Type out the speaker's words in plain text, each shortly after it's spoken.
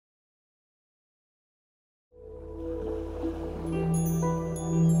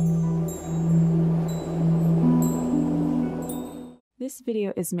This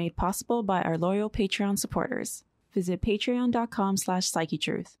video is made possible by our loyal Patreon supporters. Visit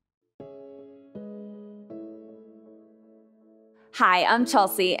patreon.com/Psychetruth. Hi, I'm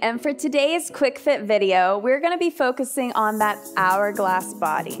Chelsey, and for today's quick fit video, we're going to be focusing on that hourglass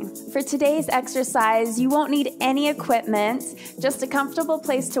body. For today's exercise, you won't need any equipment, just a comfortable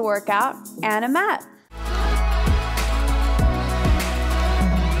place to work out and a mat.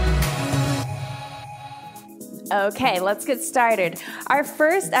 Okay, let's get started. Our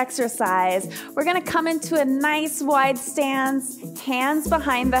first exercise, we're gonna come into a nice wide stance, hands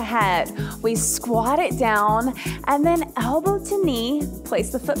behind the head. We squat it down and then elbow to knee,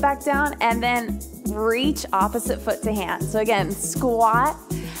 place the foot back down and then reach opposite foot to hand. So again, squat,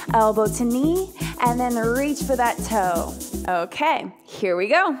 elbow to knee, and then reach for that toe. Okay, here we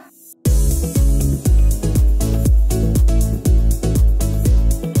go.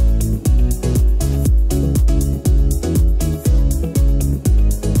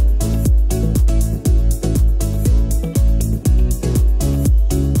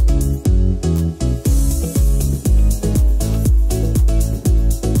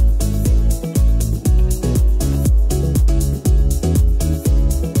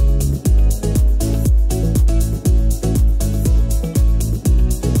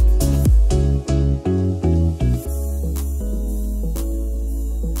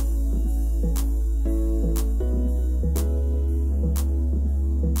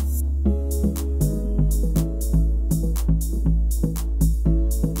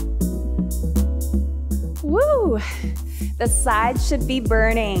 Woo! The sides should be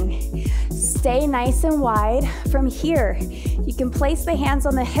burning. Stay nice and wide. From here, you can place the hands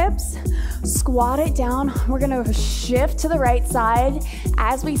on the hips, squat it down. We're gonna shift to the right side.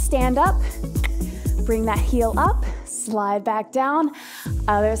 As we stand up, bring that heel up, slide back down,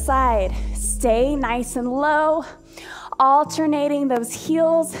 other side. Stay nice and low, alternating those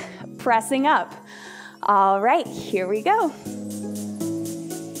heels, pressing up. All right, here we go.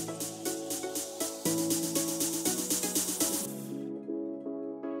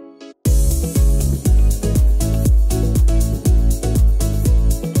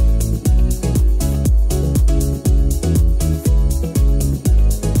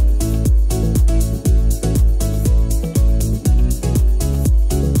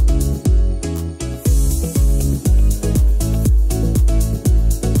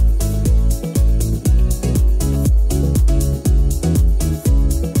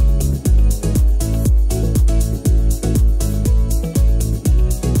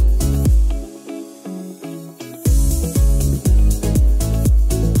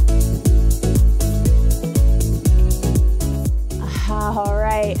 All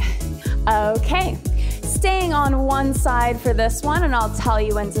right, okay. Staying on one side for this one, and I'll tell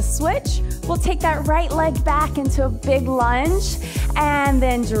you when to switch. We'll take that right leg back into a big lunge and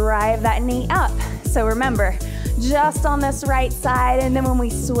then drive that knee up. So remember, just on this right side, and then when we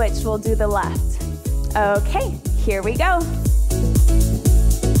switch, we'll do the left. Okay, here we go.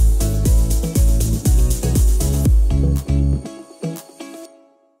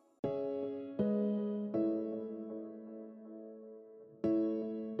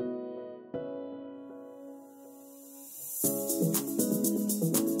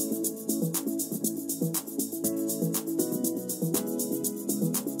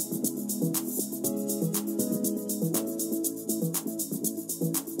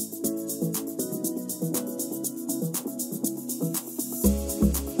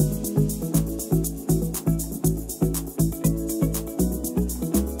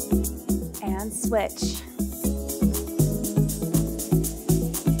 Switch.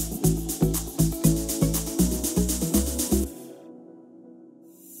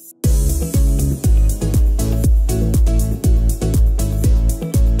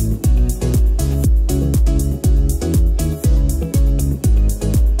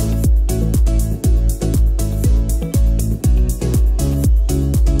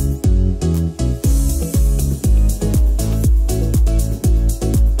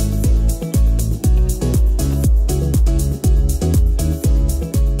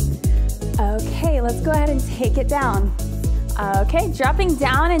 Let's go ahead and take it down. Okay, dropping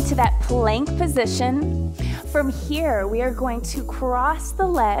down into that plank position. From here, we are going to cross the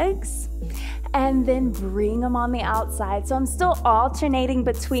legs and then bring them on the outside. So I'm still alternating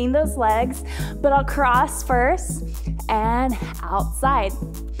between those legs, but I'll cross first and outside.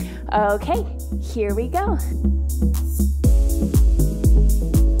 Okay, here we go.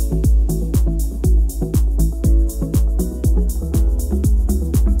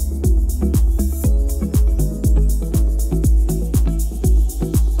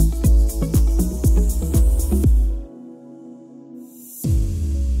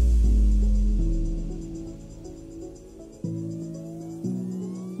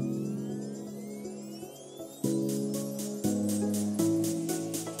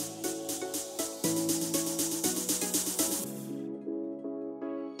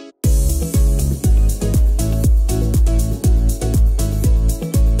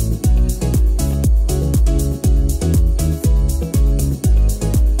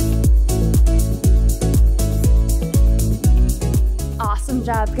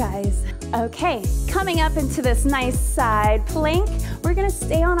 job, guys. Okay, coming up into this nice side plank, we're gonna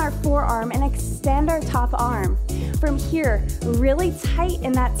stay on our forearm and extend our top arm. From here, really tight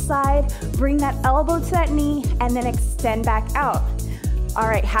in that side, bring that elbow to that knee, and then extend back out. All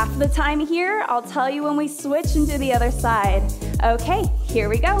right, half of the time here, I'll tell you when we switch into the other side. Okay, here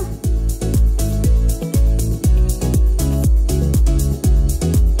we go.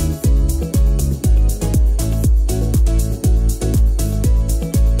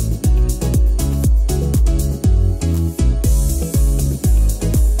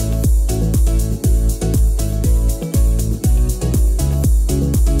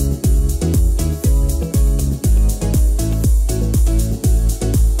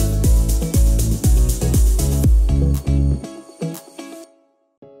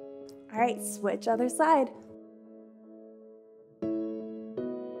 All right, switch other side.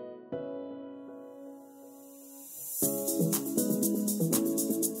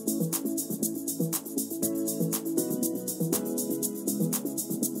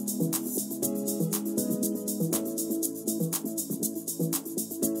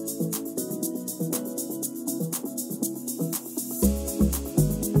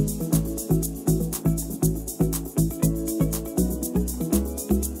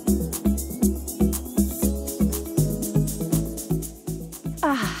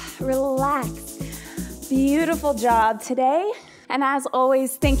 Relax. Beautiful job today. And as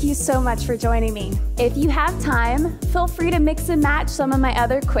always, thank you so much for joining me. If you have time, feel free to mix and match some of my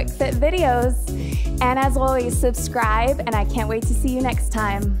other quick fit videos. And as always, subscribe, and I can't wait to see you next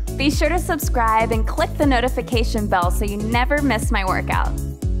time. Be sure to subscribe and click the notification bell so you never miss my workout.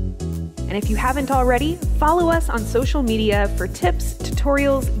 And if you haven't already, follow us on social media for tips,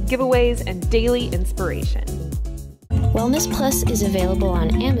 tutorials, giveaways, and daily inspiration. Wellness Plus is available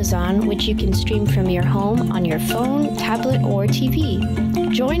on Amazon, which you can stream from your home on your phone, tablet, or TV.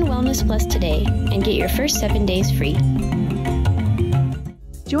 Join Wellness Plus today and get your first 7 days free.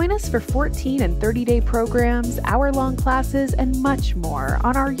 Join us for 14 and 30-day programs, hour-long classes, and much more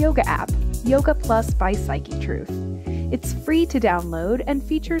on our yoga app, Yoga Plus by Psychetruth. It's free to download and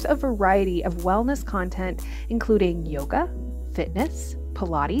features a variety of wellness content, including yoga, fitness,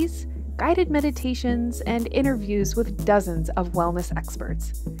 Pilates, guided meditations, and interviews with dozens of wellness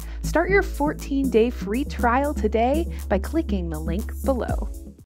experts. Start your 14-day free trial today by clicking the link below.